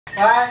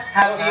What?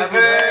 Happy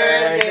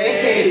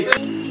birthday!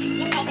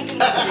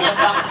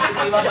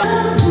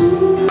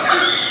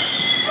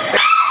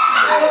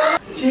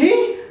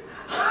 Gee?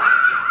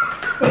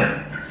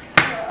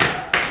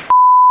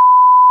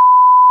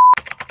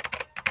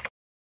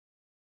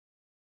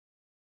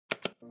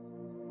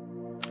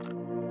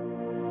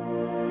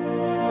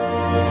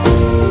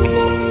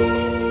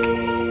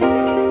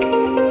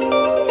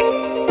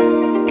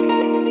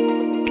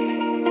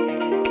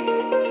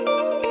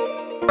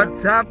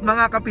 What's up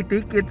mga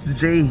kapitik? It's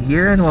Jay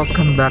here and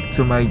welcome back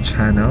to my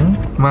channel.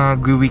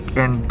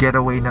 Mag-weekend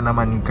getaway na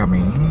naman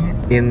kami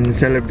in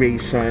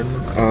celebration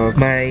of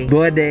my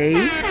birthday.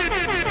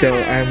 So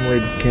I'm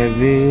with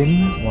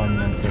Kevin,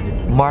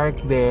 Mark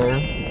there,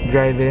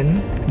 driving,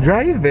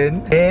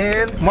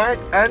 and Mark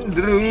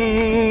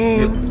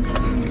Andrew.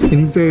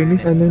 In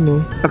fairness, ano no?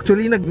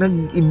 Actually,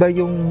 nag-iba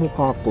yung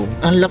mukha ko.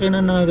 Ang laki na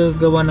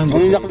nagagawa ng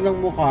ang laki ng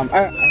mukha.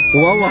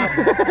 Wow!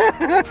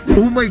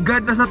 Oh my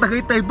God! Nasa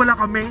Tagaytay pala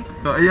kami!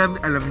 So ayan,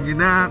 alam niyo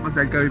na kung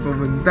saan kami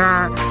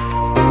pumunta.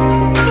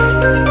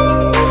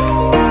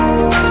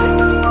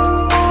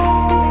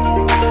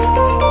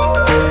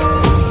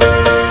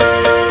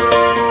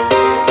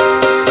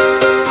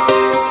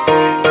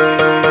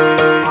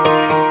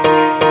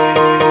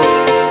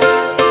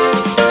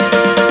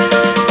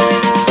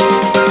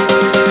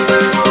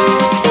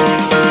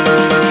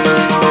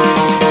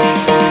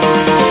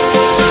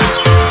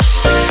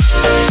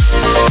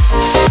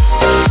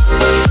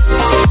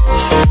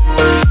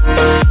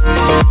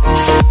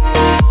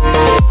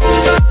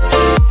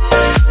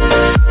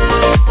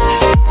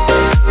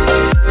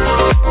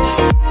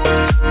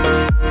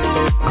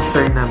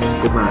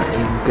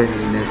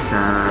 Kanina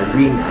sa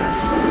Green Ants.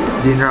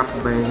 Dinrap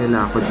by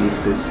nila ako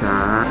dito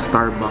sa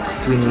Starbucks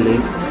Twin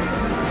Lakes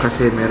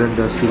kasi meron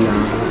daw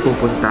silang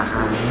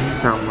pupuntahan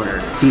somewhere.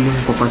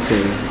 Feeling ko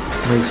kasi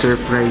may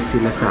surprise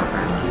sila sa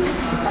akin.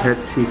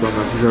 Let's see kung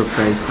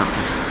mas-surprise ako.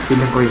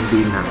 Feeling ko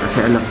hindi na kasi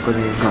alam ko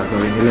na yung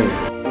gagawin nila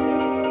eh.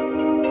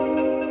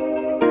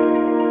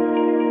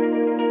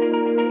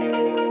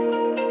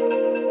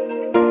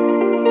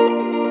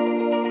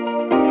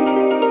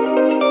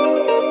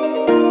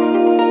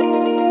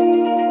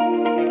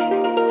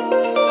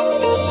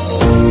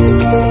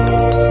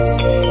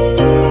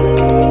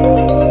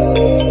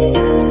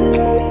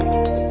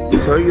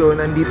 So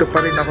yun, nandito pa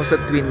rin ako sa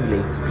Twin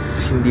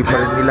Lakes. Hindi pa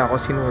rin nila ako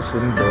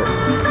sinusundo.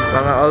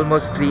 Mga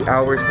almost 3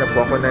 hours na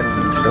po ako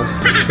nandito.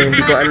 So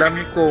hindi ko alam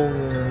kung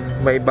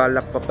may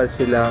balak pa pa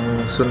silang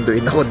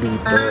sunduin ako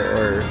dito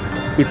or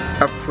it's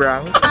a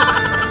prank.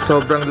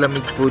 Sobrang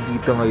lamig po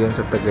dito ngayon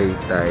sa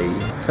Tagaytay.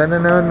 Sana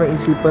naman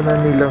maisipan na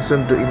nilang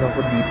sunduin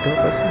ako dito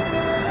kasi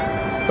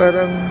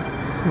parang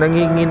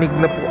nanginginig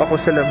na po ako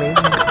sa lamig.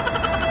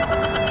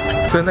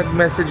 So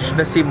nag-message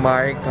na si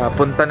Mark,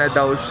 punta na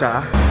daw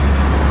siya.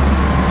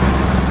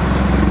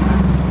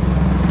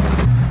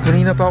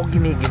 Kanina pa ako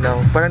giniginaw,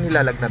 parang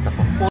nilalagnat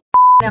ako.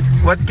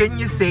 What can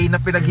you say na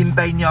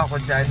pinaghintay niyo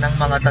ako dyan ng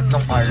mga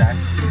 3 oras?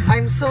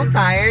 I'm so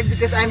tired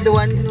because I'm the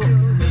one who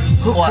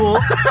cook.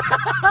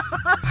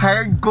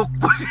 Hired cook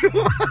po si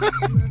Mark.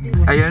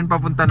 Ayun,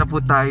 papunta na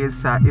po tayo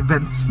sa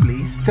events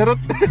place. Charot!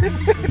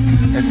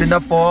 Ito na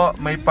po,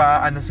 may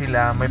pa-ano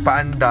sila, may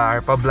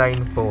pa-andar,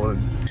 pa-blindfold.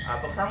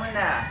 Buksan mo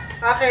na.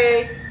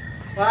 Okay.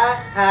 What?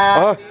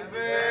 Happy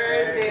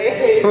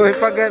birthday! May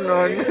pa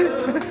ganon.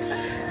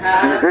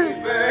 Happy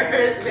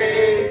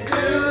birthday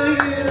to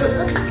you.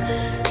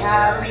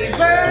 Happy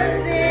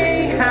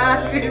birthday,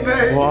 happy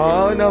birthday.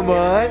 Wow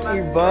naman,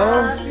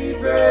 iba. Happy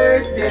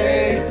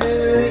birthday to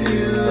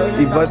you.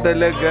 Iba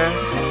talaga.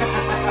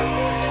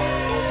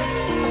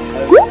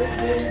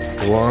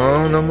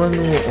 Wow naman,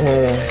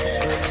 oo.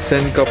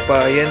 Saan ka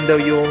pa? Yan daw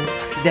yung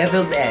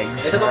deviled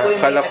eggs. Ito pa po yung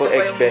kala ko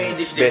egg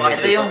Benedict.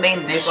 Ito yung main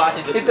dish.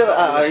 Ito,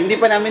 hindi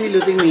pa namin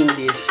niluto yung main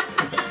dish.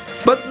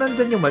 ba't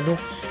nandyan yung manok?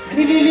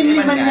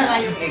 Nililimliman na nga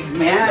yung eggs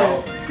mo.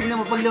 Tingnan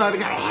mo, pag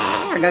lumapit ka,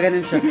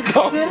 gaganon siya.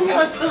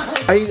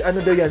 Ay, ano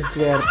daw yan?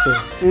 Swerte.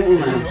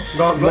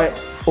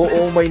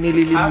 Oo, may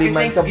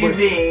nililimliman sa buwan.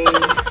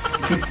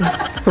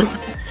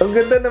 Ang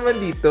ganda naman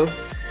dito.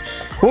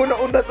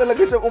 Una-una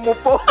talaga siya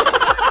umupo.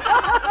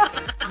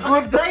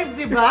 Good drive,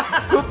 di ba?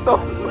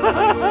 Tutok.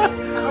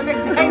 Ako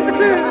nag-drive, di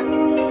ba?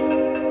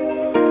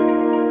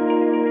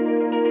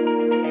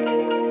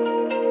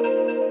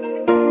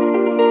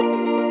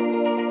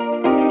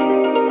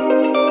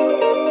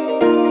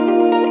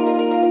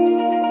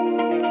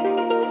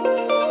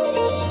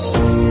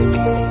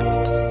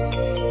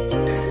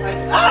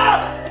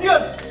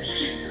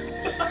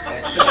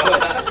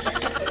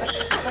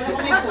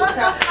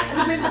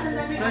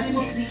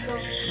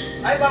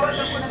 Ay, bawal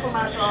na po na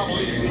pumasok ako.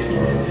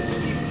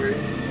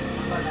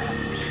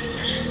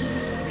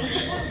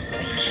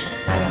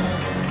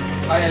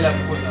 Ay, alam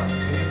ko na.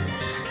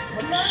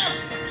 Wala.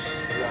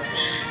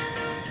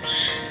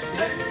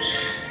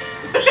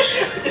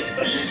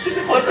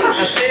 Just photo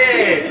kasi.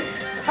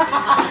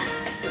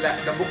 Wala,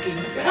 na-booking.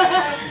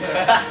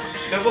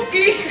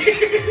 Na-booking.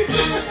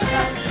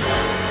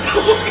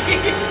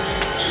 Na-booking.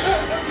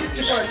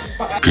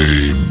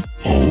 Game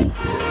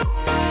over.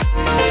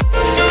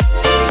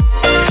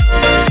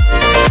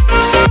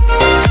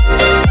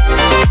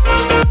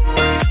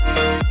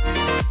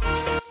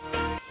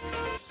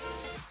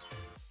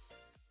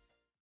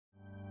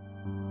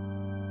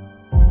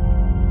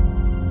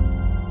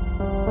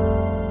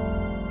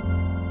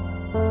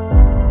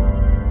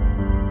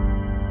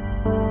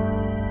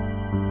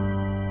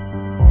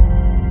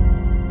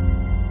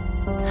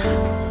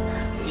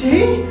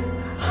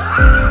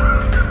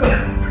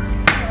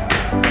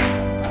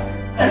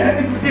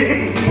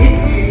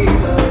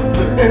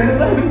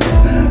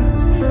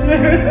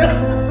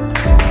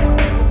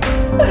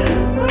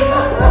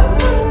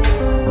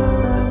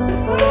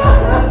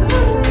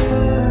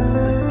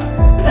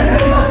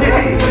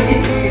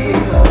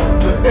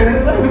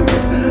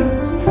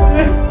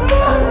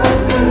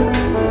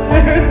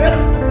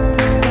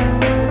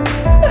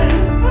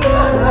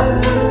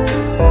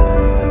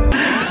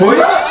 Hoy!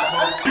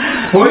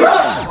 Hoy!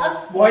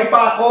 Buhay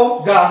pa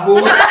ako! Gago!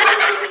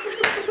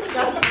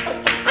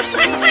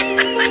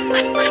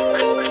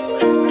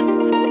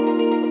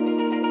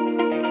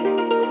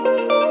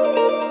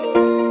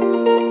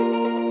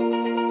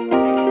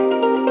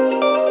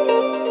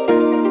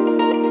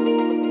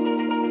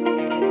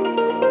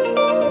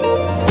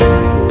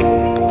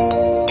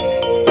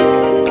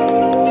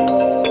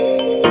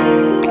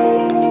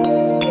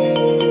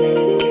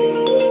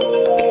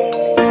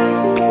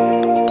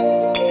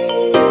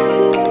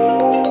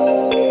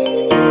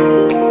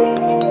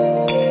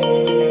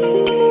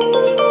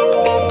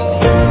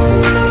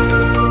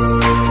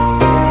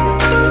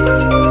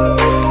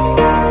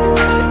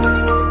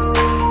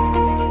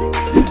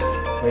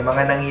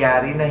 Mga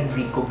nangyari na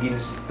hindi ko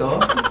ginusto.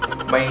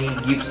 May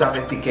gift sa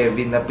akin si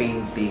Kevin na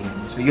painting.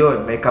 So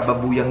yun, may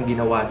kababuyang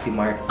ginawa si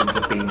Mark dun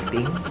sa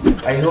painting.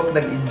 I hope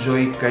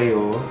nag-enjoy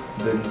kayo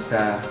dun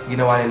sa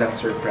ginawa nilang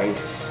surprise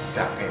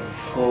sa akin.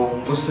 Kung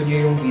gusto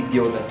niyo yung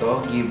video na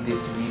to, give this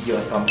video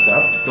a thumbs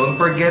up. Don't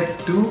forget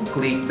to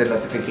click the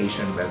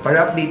notification bell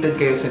para updated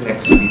kayo sa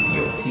next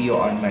video. See you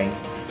on my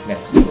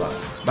next vlog.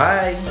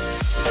 Bye!